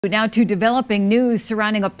Now to developing news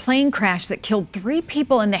surrounding a plane crash that killed 3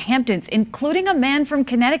 people in the Hamptons, including a man from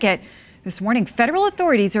Connecticut. This morning, federal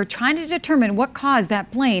authorities are trying to determine what caused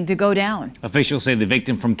that plane to go down. Officials say the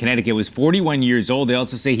victim from Connecticut was 41 years old. They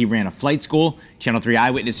also say he ran a flight school. Channel 3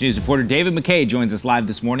 Eyewitness News reporter David McKay joins us live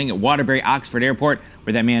this morning at Waterbury, Oxford Airport,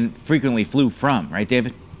 where that man frequently flew from. Right,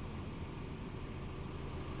 David?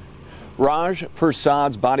 Raj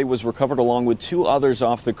Persad's body was recovered along with 2 others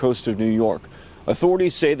off the coast of New York.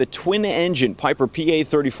 Authorities say the twin-engine Piper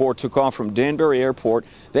PA-34 took off from Danbury Airport,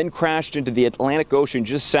 then crashed into the Atlantic Ocean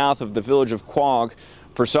just south of the village of Quogue.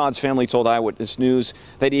 Persad's family told Eyewitness News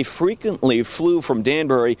that he frequently flew from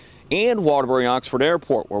Danbury and Waterbury Oxford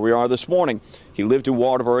Airport, where we are this morning. He lived in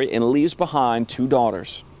Waterbury and leaves behind 2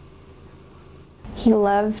 daughters. He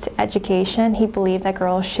loved education. He believed that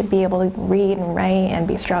girls should be able to read and write and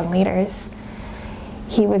be strong leaders.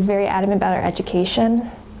 He was very adamant about our education.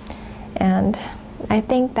 And I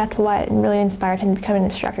think that's what really inspired him to become an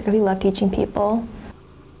instructor, because he loved teaching people.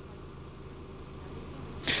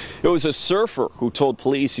 It was a surfer who told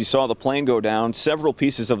police he saw the plane go down. Several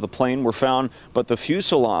pieces of the plane were found, but the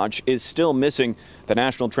fuselage is still missing. The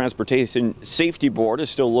National Transportation Safety Board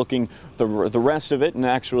is still looking the rest of it, and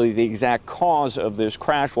actually the exact cause of this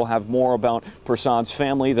crash. We'll have more about Persad's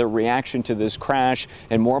family, their reaction to this crash,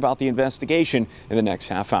 and more about the investigation in the next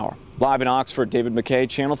half hour. Live in Oxford, David McKay,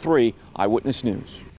 Channel 3 Eyewitness News.